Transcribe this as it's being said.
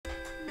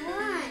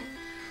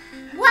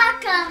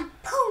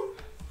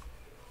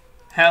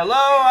Hello,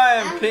 I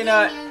am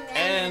Peanut,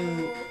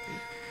 and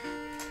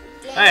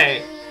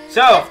hey,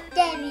 so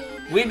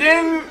we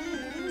didn't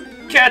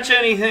catch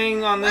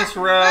anything on this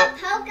route,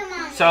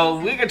 so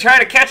we could try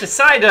to catch a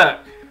Psyduck.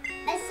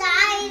 A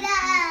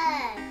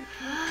Psyduck.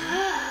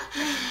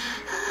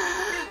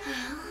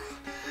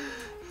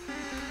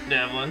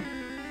 Devlin,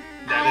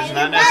 that is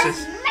not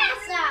necessary.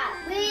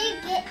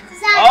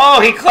 Oh,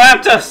 he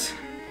clapped us.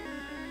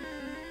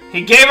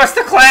 He gave us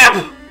the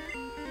clap.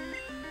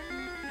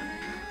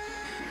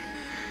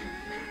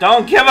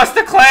 Don't give us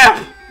the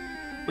clap!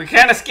 We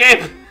can't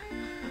escape!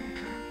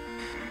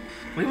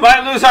 We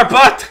might lose our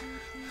butt!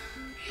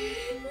 No,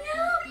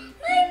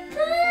 my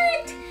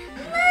butt!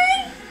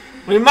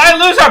 We might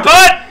lose our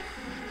butt!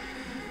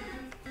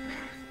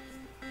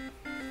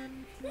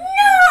 No!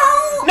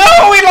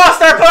 No, we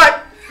lost our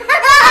butt!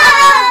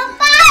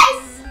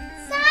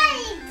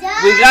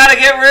 Psyduck! We gotta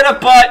get rid of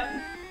butt!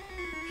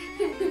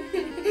 Do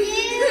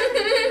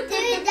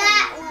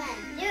that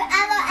one. Do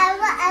Ella.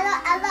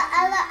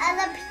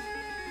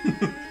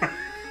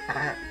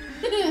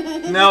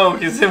 No,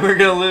 because then we're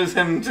gonna lose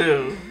him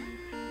too.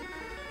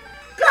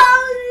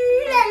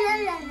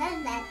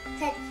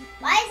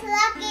 Why is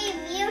Lucky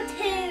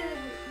Mewtwo?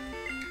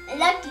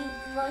 Lucky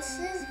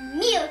versus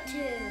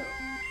Mewtwo.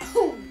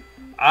 Boom.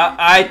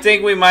 I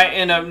think we might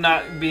end up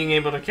not being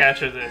able to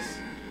capture this.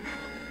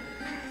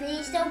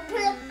 Please don't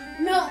put up.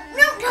 No.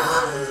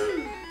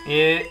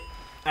 Yeah.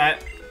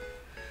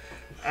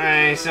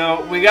 Alright,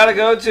 so we gotta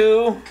go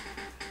to...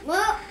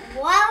 Well,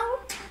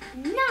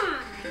 9.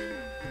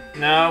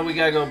 No, we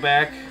gotta go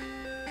back.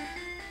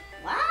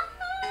 What?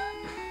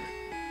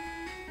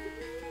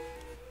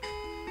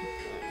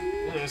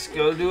 Let's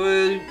go do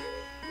it.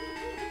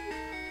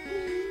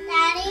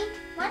 Daddy,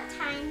 what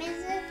time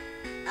is it?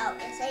 Oh,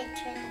 it's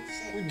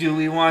 8:26. Do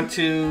we want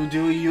to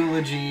do a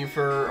eulogy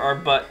for our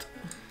butt?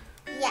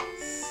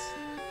 Yes.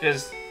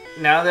 Because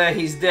now that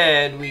he's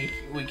dead, we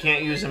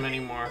can't use him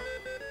anymore.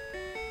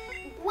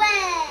 When?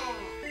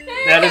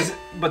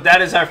 But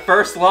that is our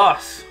first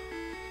loss.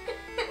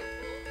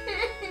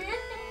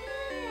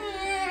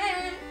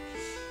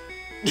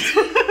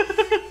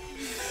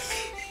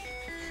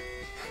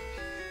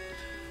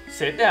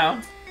 Sit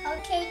down.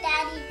 Okay,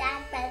 Daddy,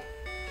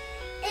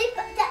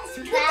 but that's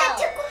 12.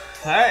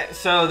 Alright,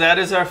 so that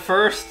is our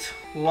first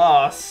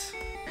loss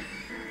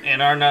in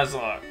our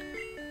Nuzlocke.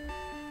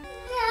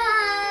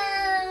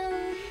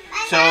 No.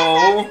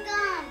 So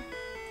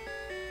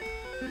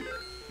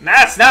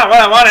that's not what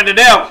I wanted to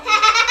do.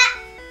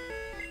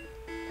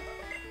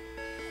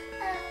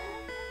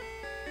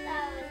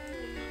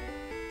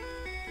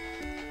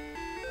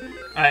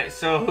 Alright,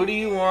 so who do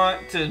you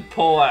want to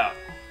pull out?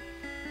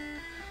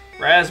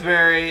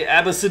 Raspberry,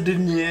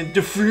 Abyssinian,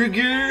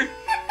 DeFrigger,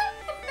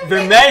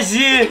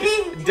 Vermagic,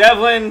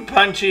 Devlin,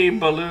 Punchy,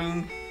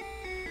 Balloon.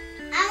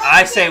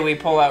 I say we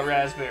pull out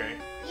Raspberry.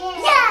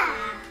 Yeah.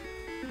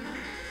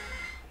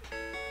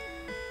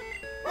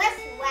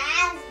 What's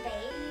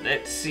Raspberry?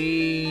 Let's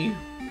see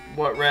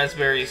what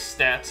Raspberry's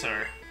stats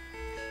are.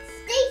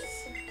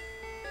 Stacy.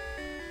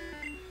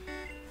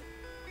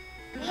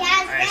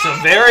 Alright, so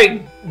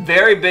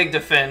very big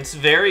defense,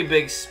 very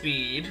big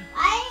speed.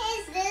 Why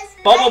is this?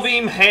 Bubble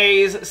Beam,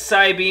 Haze,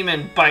 Psybeam,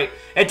 and Bite.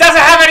 It doesn't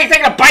have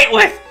anything to bite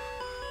with!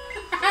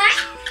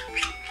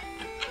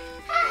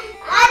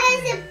 Why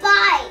does it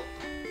bite?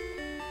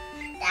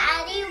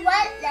 Daddy,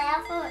 what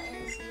level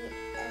is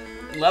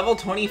it? Level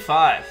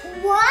 25.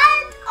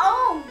 What?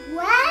 Oh,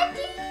 what?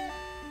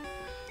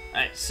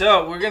 Alright,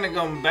 so we're gonna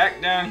go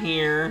back down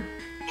here.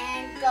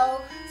 And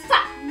go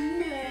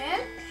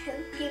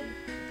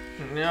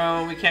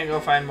No, we can't go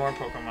find more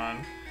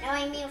Pokemon. No,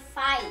 I mean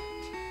fight.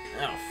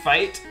 Oh,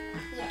 fight?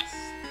 Yes.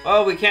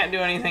 Well, we can't do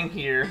anything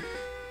here.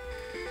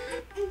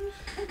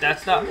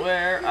 That's not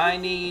where I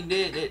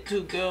needed it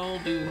to go.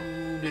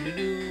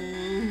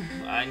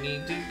 I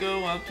need to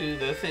go up to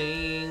the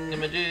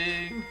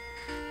thingamajig.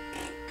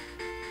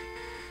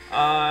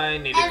 I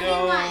need to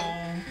go.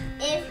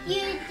 If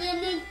you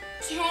didn't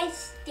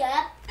catch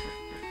up,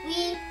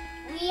 we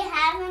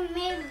haven't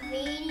made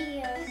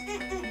videos.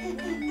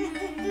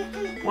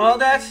 Well,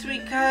 that's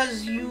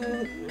because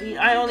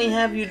I only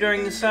have you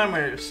during the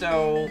summer,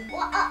 so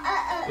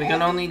we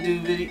can only do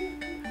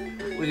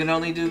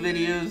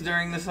videos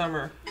during the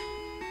summer.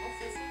 That's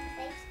the same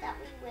face that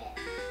we wear.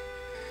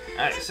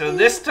 Alright, so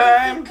this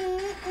time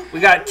we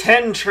got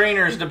 10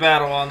 trainers to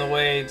battle on the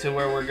way to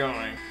where we're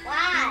going.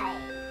 Why?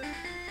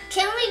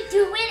 Can we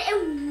do it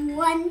in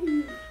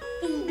one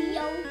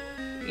video?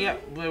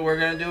 Yep, we're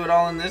gonna do it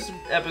all in this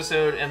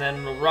episode, and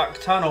then the Rock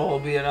Tunnel will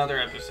be another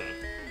episode.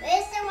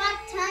 Where's the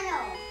Rock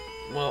Tunnel?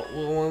 Well,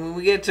 when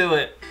we get to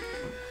it.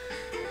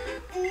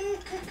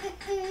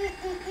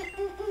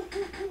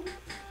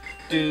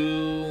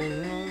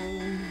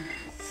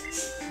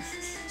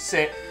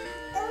 Sit.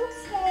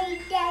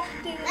 Okay,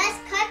 Daddy. Let's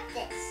cut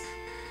this.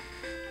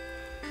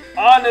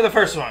 On to the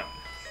first one.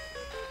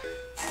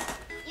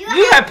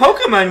 You have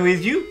Pokemon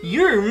with you?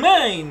 You're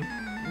mine.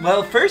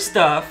 Well, first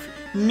off,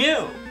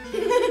 no.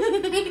 What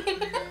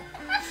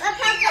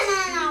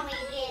Pokemon are we?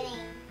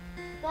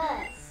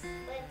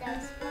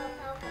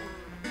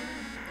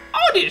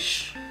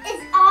 oddish.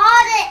 It's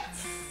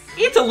oddish.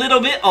 It's a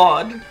little bit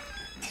odd.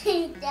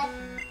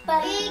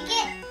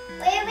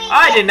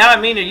 I did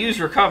not mean to use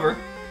recover.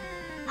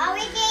 Are we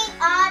getting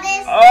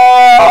oddish?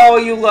 Oh,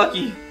 you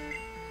lucky.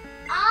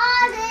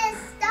 Oddish,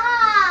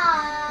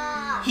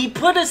 stop. He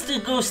put us to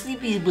go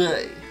sleepy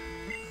boy.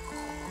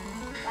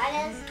 Why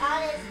does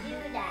oddish do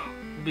that?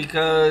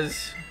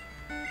 Because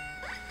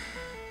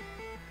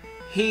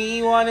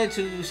he wanted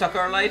to suck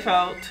our life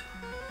out.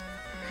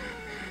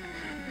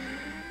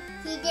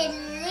 He did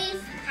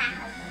leaf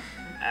power.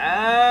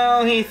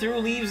 Ow, he threw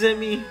leaves at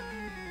me.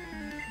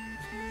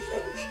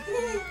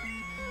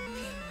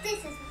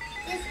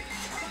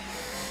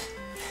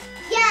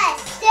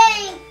 Yes,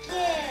 thank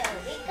you.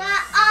 We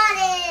got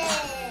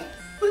Oddish.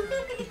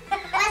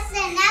 What's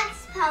the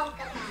next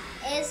Pokemon?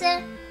 Is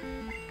it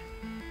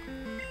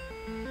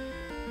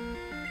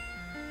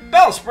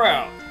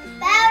Bellsprout.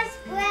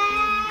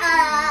 Bellsprout?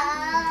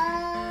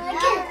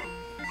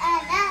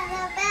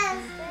 Another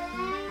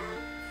Bellsprout.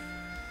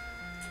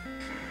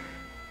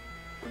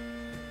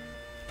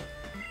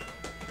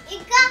 You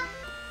got.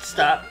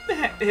 Stop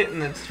hitting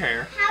the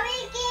chair. How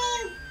many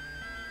games?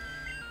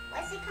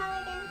 What's it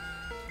called again?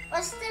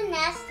 What's the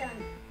next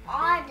one?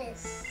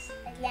 Oddish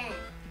again.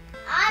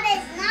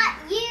 Oddish, not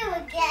you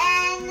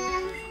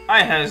again.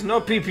 I has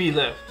no PP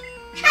left.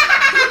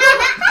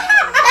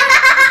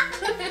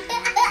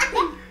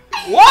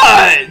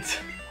 What?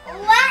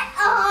 What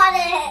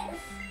Oddish?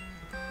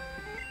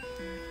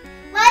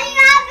 Why do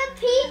you have a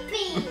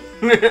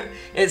pee-pee?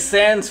 It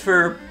stands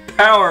for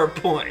power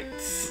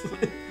points. The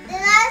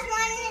last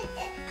one is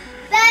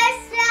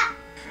Bellsprout,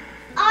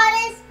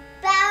 Oddish,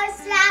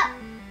 Bellsprout,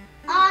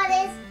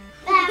 Oddish,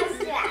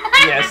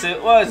 Bellsprout. Yes,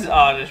 it was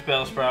Oddish,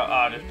 Bellsprout,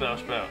 Oddish,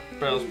 Bellsprout,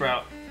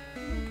 Bellsprout.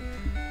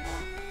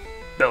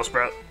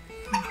 Bellsprout.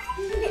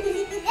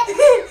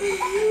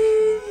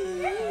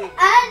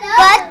 I know.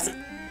 But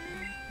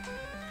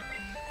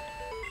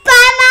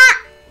Mama!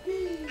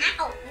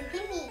 Ow, you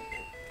hit me.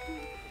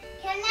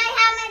 Can I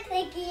have my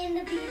clicky in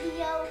the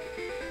video?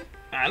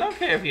 I don't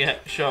care if you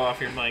show off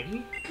your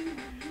blankie.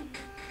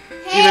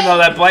 Hey. Even though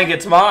that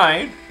blanket's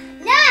mine.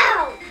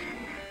 No!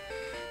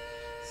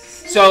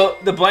 So,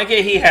 the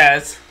blanket he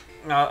has,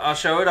 I'll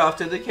show it off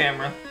to the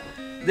camera.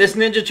 This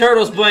Ninja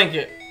Turtles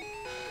blanket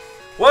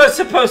was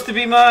supposed to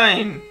be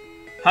mine.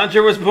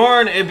 Hunter was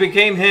born, it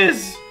became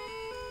his.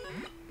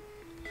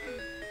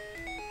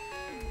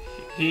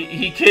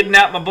 He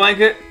kidnapped my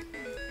blanket.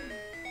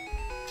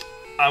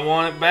 I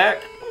want it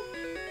back.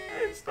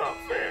 It's not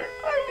fair.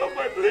 I love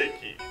my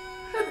blankie.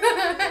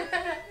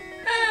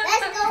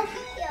 Let's go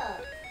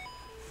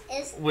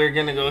heal. We're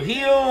gonna go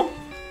heal.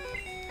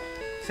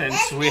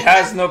 Since we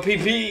has no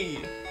PP.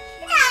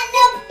 Yeah,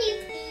 no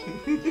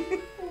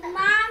pee-pee.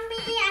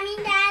 Mommy, I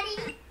mean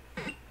Daddy.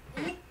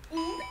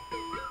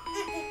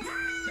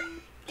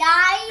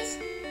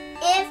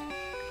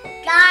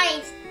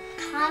 Guys,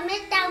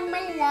 comment down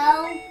below,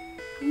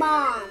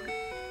 Mom.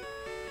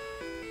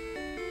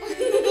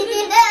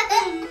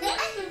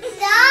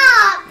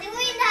 Stop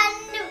doing that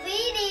in the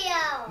video.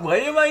 What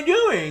am I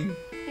doing?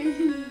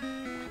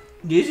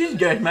 This is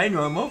just my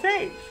normal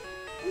face.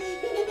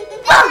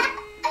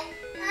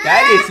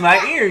 That is my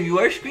ear you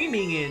are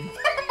screaming in.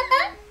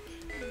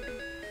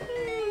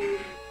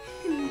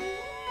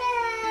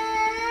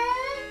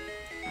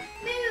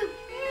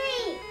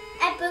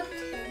 I booped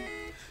him.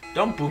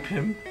 Don't boop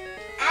him.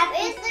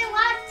 It's the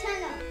water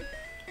tunnel.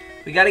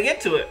 We gotta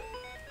get to it.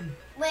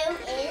 Where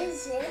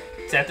is it?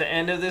 It's at the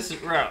end of this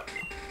route.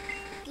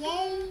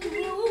 Yay,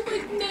 we're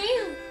almost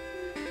there.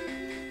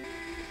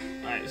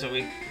 Alright, so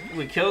we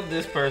killed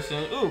this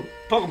person. Ooh,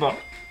 Pokeball.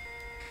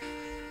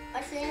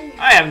 What's in?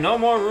 I have no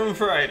more room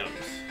for items.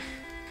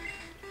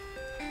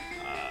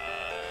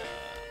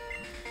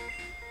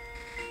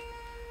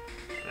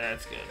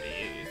 That's gonna be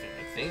used in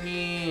the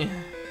thingy.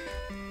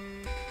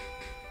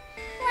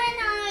 When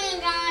are we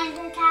going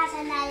to catch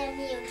another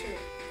Mewtwo?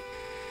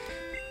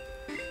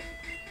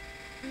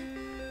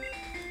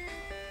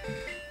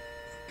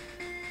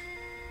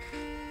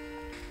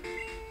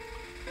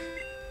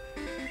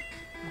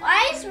 Why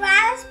is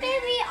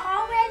Raspberry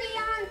already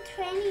on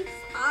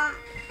 25?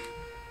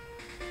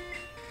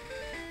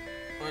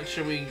 What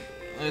should we...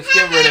 Let's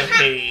get rid of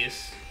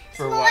Haze.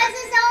 For S'mores what?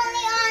 is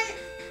only on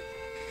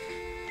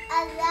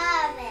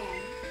 11.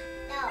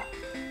 No.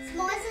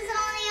 S'mores is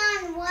only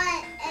on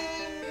what?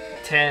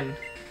 And 10.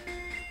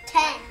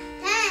 10.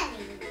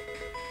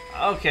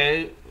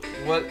 Okay.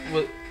 What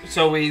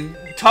so we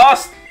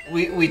tossed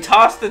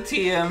the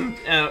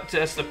TM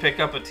just to pick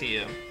up a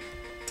TM.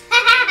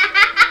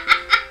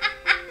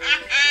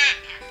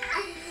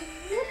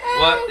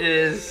 What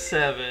is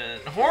 7?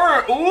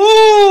 Horror.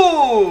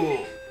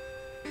 Ooh!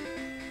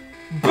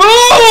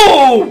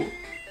 Boo!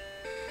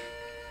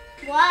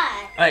 What?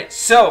 Alright,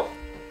 so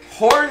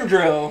Horn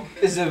Drill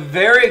is a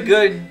very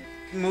good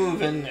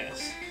move in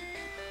this.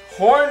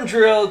 Horn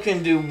Drill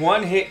can do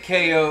one-hit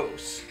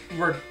KOs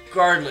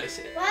regardless.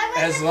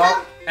 As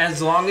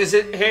long as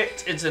it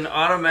hits, it's an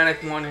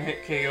automatic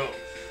one-hit KO.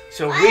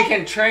 So we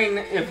can train,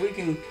 if we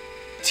can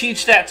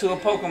teach that to a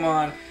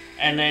Pokemon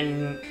and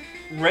then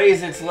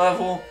raise its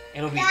level,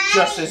 it'll be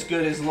just as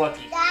good as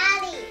Lucky.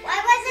 Daddy,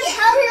 why wasn't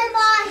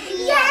Pokemon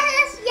here?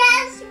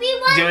 Yes, we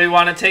want. Do we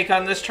want to take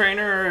on this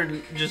trainer or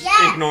just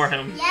ignore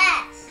him?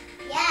 Yes.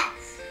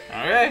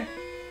 Okay.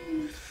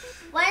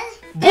 What?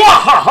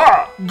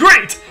 Bwahaha!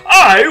 Great!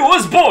 I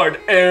was bored,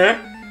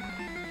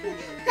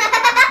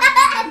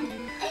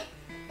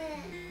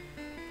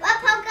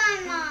 What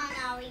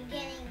Pokemon are we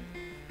getting?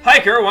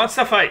 Hiker wants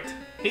to fight.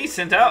 He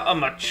sent out a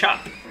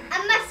Machop. A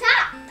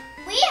Machop.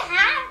 We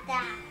have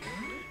that.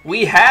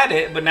 We had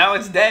it, but now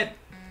it's dead.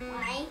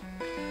 Why?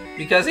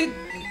 Because he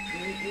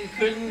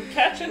couldn't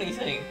catch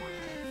anything.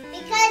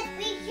 Because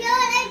we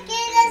killed a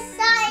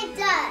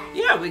Gigasider.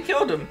 Yeah, we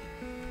killed him.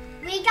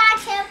 We got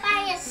killed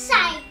by a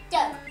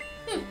Cider.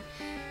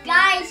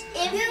 Guys,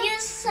 if you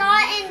saw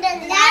in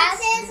the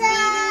last video,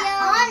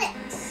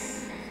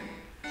 Onyx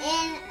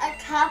in a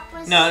cup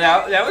was. No,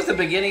 that was the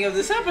beginning of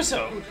this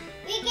episode.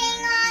 We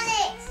can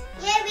Onyx.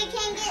 Yeah, we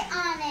can get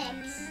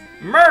Onyx.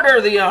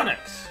 Murder the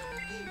Onyx.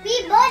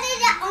 We murdered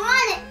the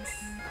Onyx.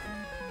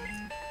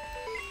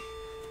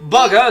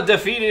 Bugga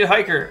defeated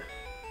Hiker.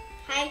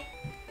 Hi.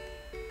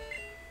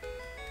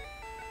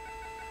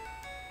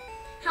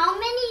 How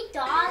many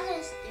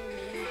dollars do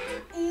we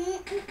have?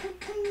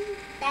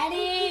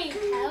 Daddy,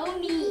 tell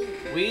me.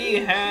 We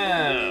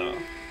have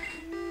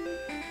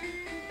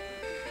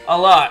a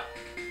lot.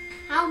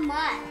 How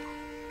much?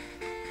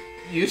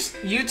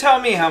 You tell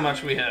me how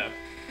much we have.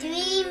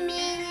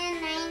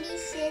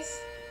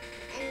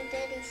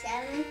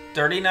 3,096,037.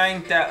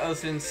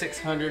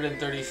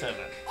 39,637.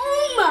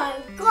 Oh my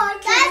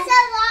God, that's a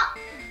lot.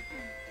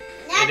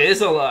 It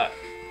is a lot.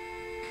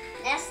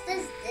 That's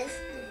this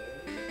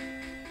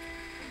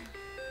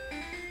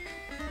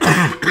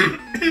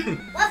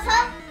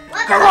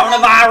What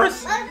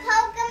Coronavirus. What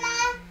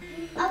Pokemon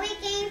are we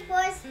getting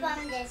first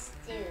from this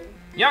dude?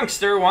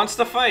 Youngster wants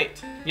to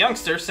fight.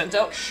 Youngster sent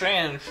out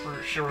Shan.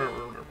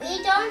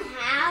 We don't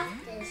have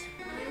this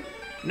one.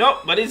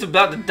 Nope, but he's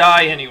about to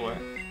die anyway.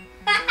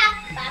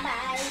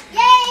 Bye-bye.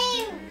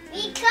 Yay!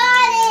 We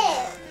got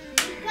it!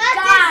 We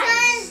got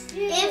this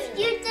one. If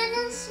you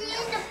didn't see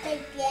in the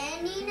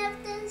beginning of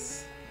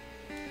this,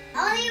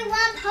 only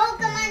one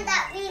Pokemon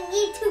that we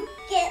need to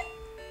get.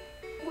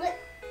 What?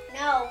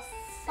 No,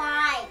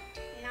 fight,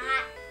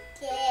 not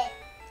get.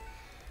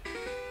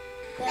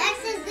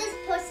 Next is this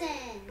person.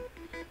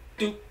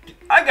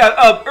 I got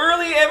up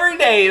early every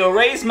day to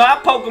raise my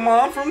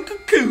Pokemon from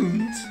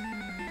cocoons.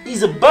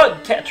 He's a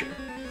bug catcher.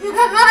 What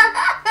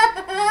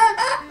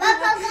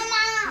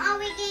Pokemon are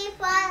we getting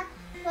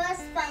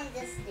first from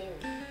this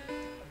dude?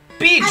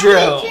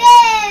 Beedrill.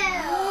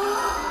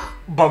 Beedrill.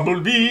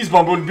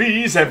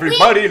 Bumblebees,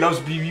 everybody loves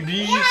BBBs.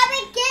 We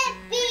haven't get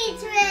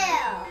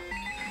Beedrill.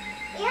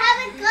 We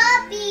haven't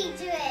got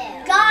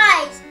Beedrill.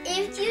 Guys,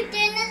 if you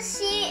didn't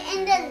see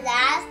in the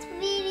last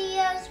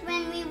videos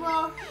when we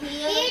were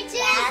here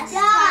last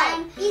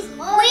time, we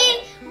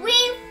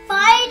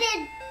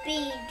fighted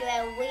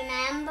Beedrill,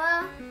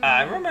 remember?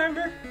 I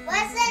remember.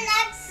 What's the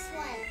next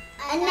one?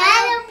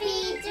 Another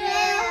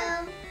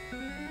Beedrill.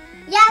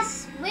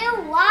 Yes,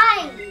 we're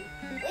right.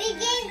 We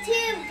get 2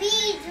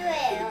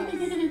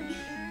 Beedrills.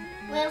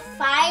 We're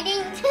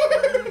fighting.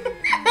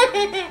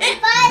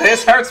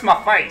 This hurts my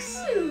face.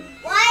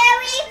 Why are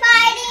we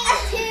fighting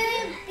 2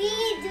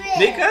 Beedrills?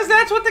 Because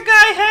that's what the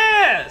guy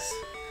has.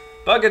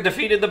 Bugga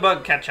defeated the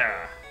bug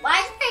catcher. Why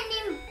is my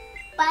name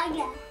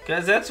Bugga?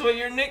 Because that's what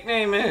your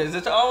nickname is.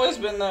 It's always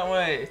been that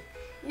way.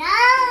 No.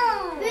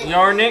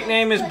 Your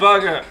nickname is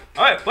Bugga.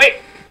 Alright, wait.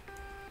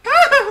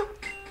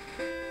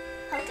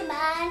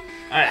 Pokemon.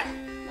 Alright.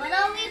 What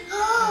are we?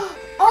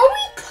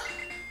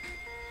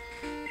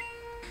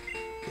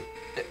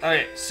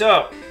 Alright,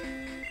 so.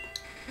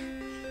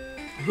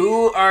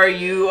 Who are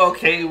you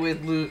okay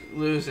with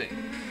losing?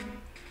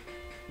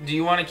 Do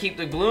you want to keep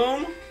the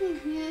Gloom?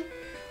 Mm-hmm.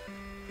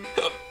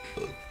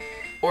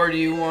 Or do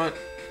you want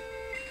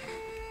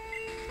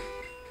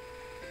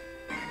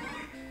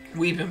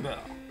Weeping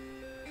Bell?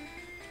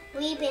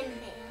 Weeping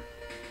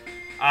Bell.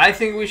 I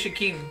think we should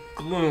keep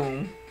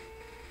Gloom.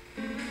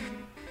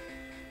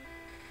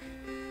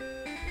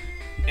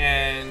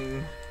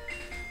 And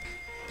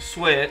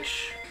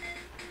switch.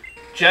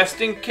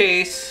 Just in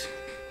case.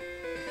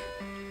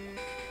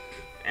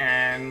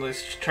 And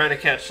let's try to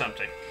catch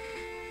something.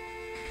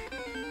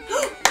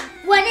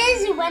 What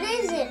is it? What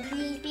is it?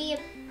 Please be a...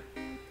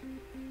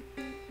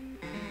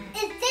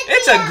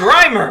 It's a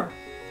Grimer!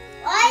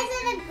 Why is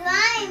it a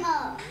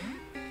Grimer?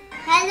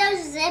 Hello,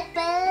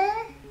 Zipper.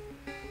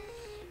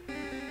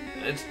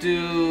 Let's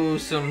do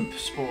some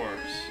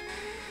spores.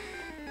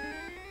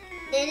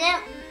 Did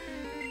it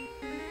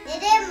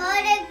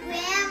murder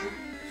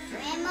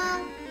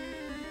Grandma?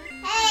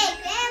 Hey,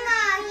 Grandma,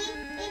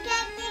 he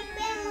can't get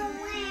Grandma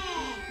away.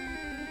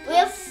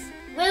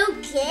 We're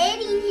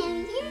getting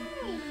him.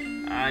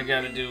 Yay. I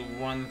gotta do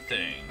one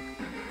thing.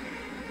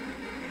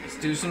 Let's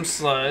do some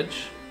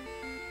sludge.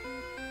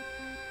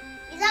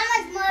 He's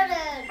almost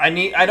murdered.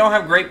 I don't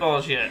have great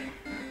balls yet.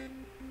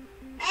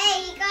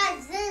 Hey, he got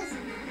this.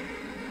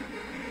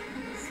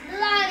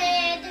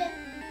 Splatted.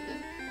 He's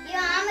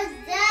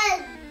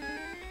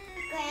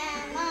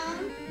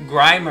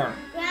Grimer.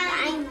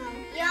 Grimer.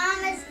 You're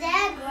almost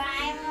there,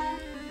 Grimer.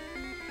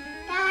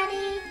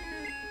 Daddy.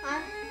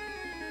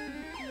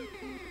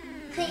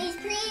 Please,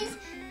 please.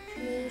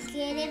 Please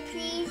get it,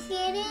 please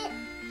get it.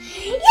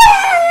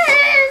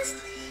 Yes!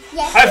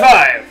 Yes! High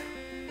five!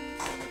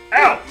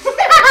 Ow!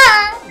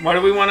 What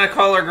do we want to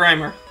call our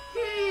Grimer?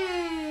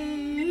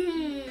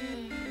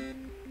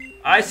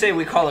 I say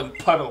we call him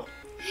Puddle.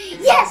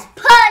 Yes,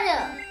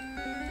 Puddle!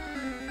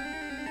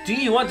 Do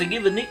you want to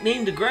give a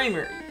nickname to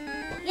Grimer?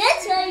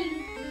 Yes, I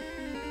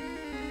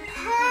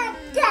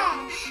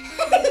Puddle.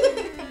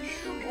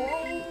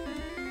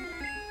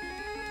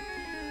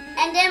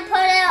 And then put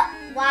a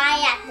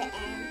Y at the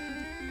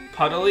end.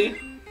 Puddly?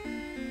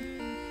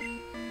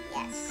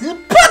 Yes.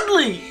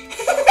 Puddly!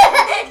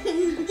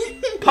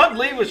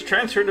 Puddly was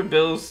transferred to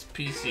Bill's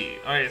PC.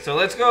 Alright, so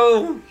let's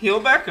go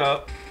heal back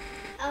up.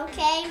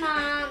 Okay,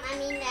 Mom. I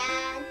mean,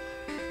 Dad.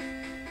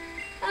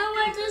 I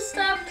want to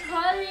stop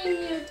calling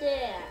you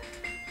there.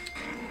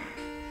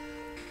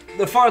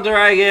 The farther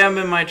I am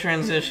in my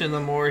transition, the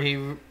more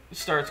he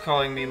starts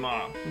calling me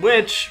Mom.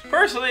 Which,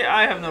 personally,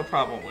 I have no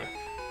problem with.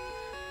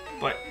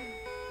 But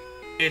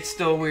it's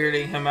still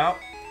weirding him out.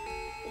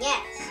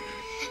 Yes.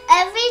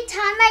 Every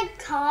time I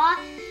call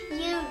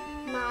you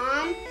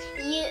Mom,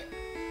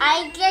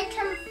 I get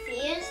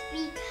confused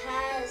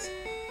because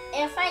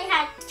if I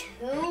had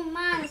 2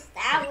 moms,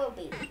 that would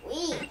be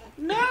weird.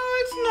 No,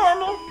 it's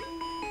normal.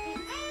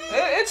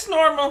 It's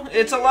normal.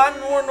 It's a lot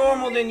more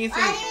normal than you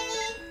think.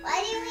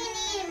 Why do we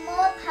need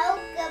more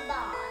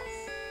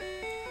Pokeballs?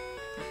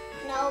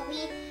 No,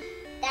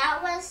 that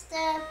was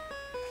the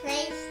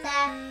place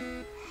that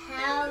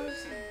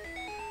housed.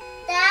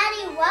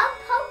 Daddy, what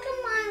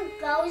Pokemon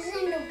goes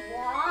in the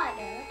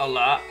water? A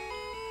lot.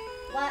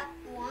 What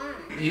one?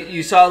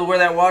 You saw where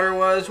that water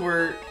was,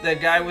 where that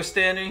guy was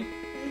standing?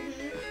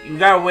 Mm-hmm. You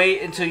gotta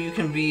wait until you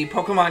can be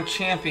Pokemon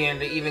champion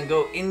to even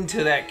go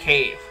into that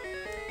cave.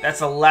 That's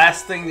the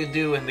last thing to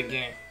do in the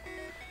game.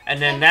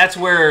 And then that's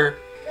where...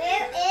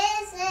 Where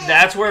is it?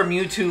 That's where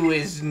Mewtwo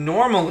is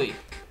normally.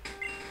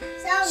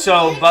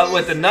 So but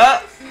with the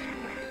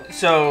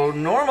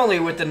normally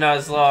with the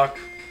Nuzlocke,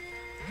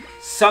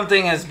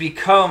 something has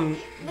become...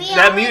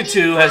 That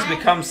Mewtwo has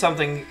become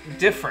something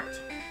different.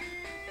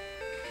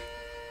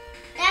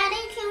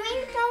 Daddy, can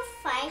we go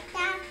fight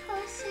that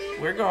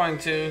person? We're going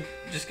to.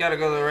 Just gotta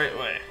go the right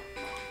way.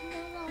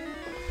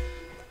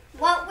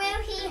 What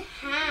will he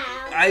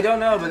have? I don't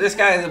know, but this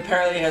guy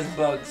apparently has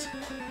bugs.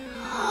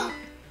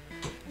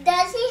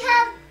 Does he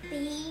have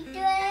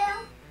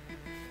Beedrill?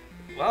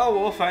 Well,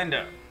 we'll find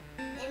out.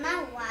 Am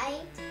I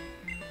white?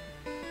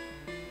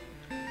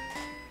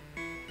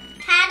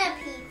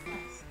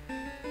 Caterpillars.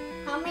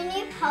 How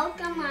many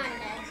Pokemon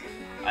does he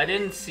have? I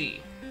didn't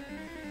see.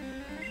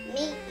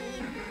 Me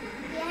either.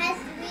 He has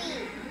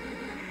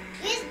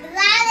 3. You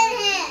splatted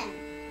him.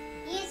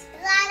 You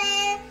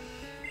splatted.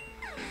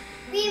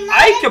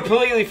 I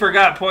completely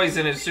forgot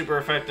poison is super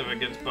effective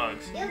against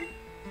bugs. You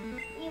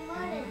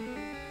remoted.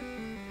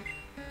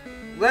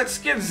 Let's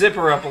get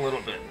Zipper up a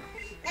little bit.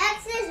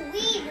 Next is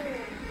Weedoo.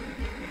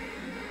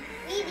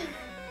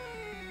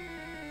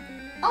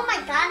 Oh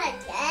my god,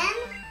 again?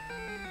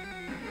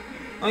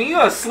 Oh, you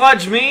gonna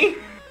sludge me?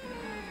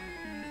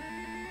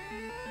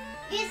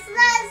 You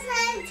sludge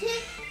him too.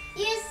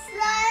 You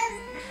sludge.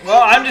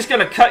 Well, I'm just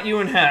gonna cut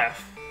you in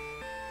half.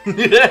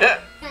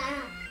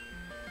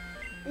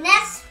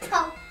 Next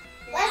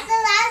What's the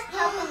last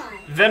Pokemon?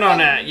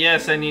 Venonat.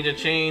 Yes, I need to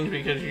change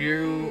because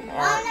you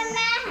are...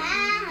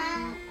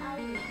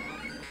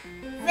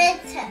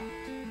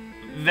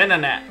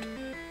 Venonat.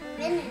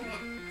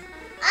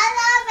 I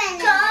love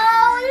Venonat. Go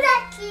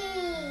Lucky.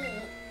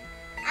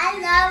 I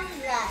love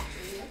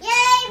Lucky.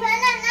 Yay,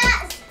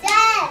 Venonat's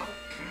dead.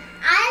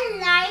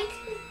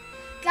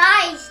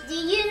 Guys, do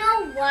you know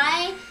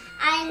why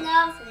I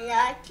love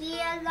Lucky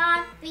a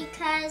lot?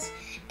 Because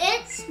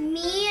it's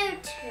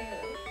Mewtwo.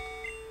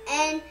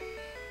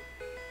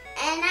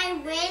 And I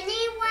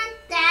really want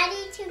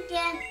Daddy to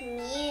get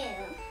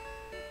Mew.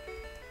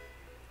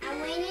 I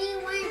really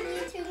want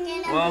you to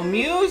get a Well,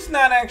 Mew's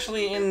not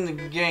actually in the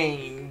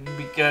game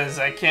because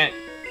I can't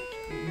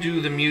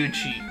do the Mew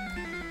cheat.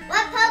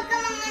 What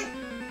Pokemon?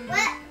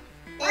 What?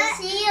 Is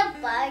he a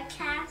bug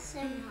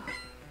caster?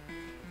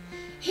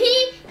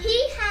 He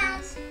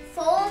has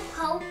 4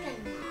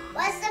 Pokemon.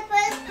 What's the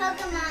first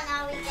Pokemon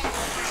are we gonna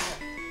fight?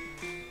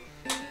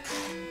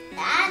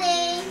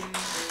 Daddy.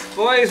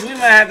 Boys, we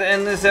might have to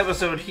end this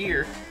episode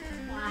here.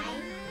 Why?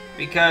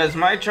 Because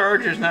my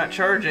charger's not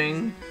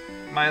charging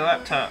my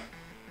laptop.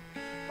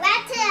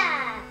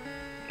 Wata.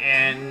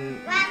 And...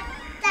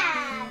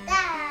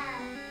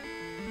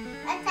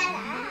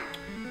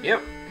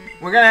 Yep.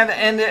 We're gonna have to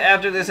end it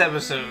after this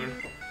episode.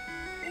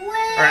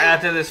 Or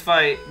after this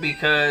fight,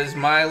 because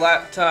my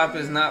laptop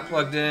is not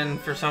plugged in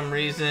for some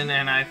reason,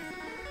 and I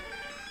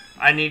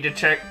need to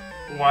check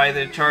why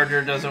the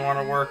charger doesn't want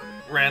to work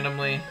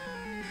randomly.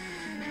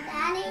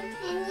 Daddy,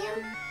 can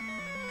you?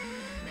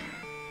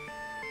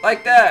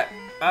 Like that.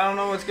 I don't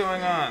know what's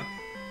going on.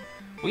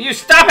 Will you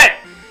stop it?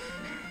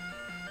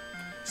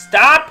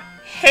 Stop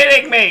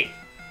hitting me!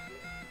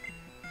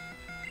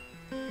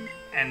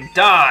 And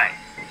die.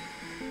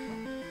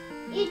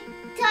 You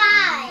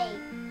die.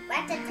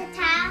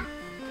 Rat-a-ta-ta.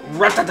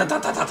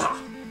 Rat-a-ta-ta-ta-ta-ta.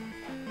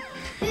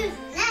 Who's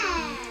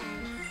next?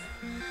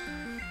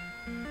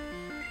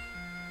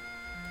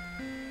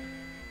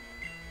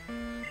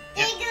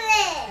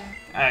 Diglett.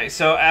 Alright,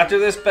 so after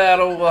this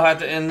battle, we'll have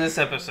to end this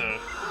episode.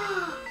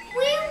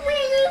 We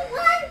really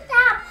want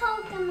that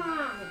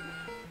Pokemon.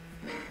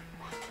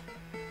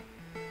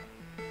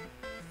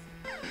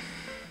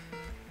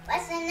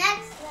 What's the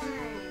next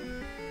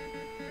one?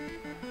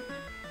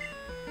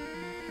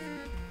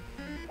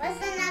 What's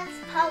the next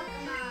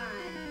Pokemon?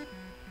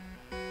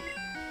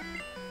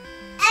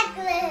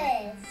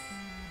 Ekans.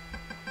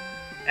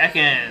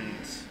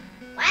 Ekans.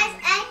 Why is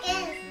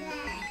Ekans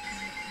next?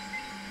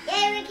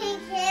 Yeah, we can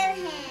kill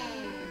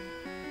him.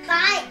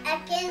 Bye,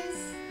 Ekans.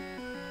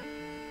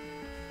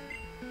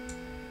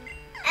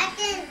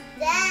 Ekans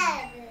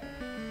dead.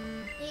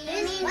 Do you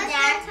mean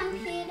that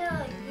computer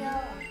or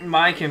yours?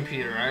 My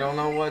computer. I don't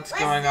know what's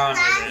going on with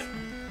it.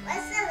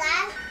 What's the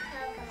last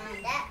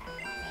Pokemon? That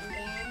one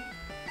again.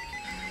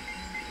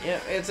 Yeah,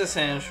 it's a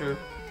Sandshrew.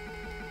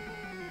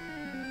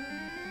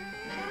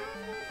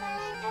 But I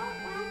don't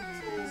want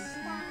to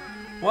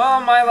stop.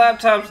 Well, my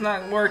laptop's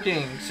not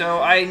working,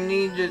 so I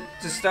need it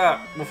to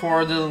stop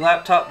before the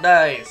laptop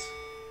dies.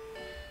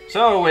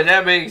 So, with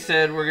that being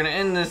said, we're going to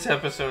end this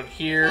episode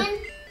here. Can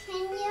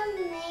you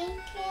make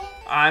it?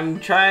 I'm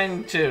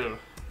trying to.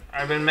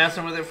 I've been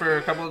messing with it for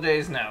a couple of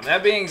days now.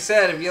 That being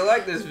said, if you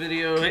like this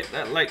video, hit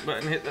that like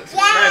button, hit that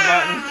subscribe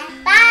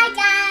button. Bye,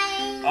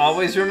 guys.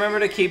 Always remember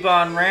to keep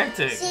on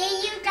ranting. See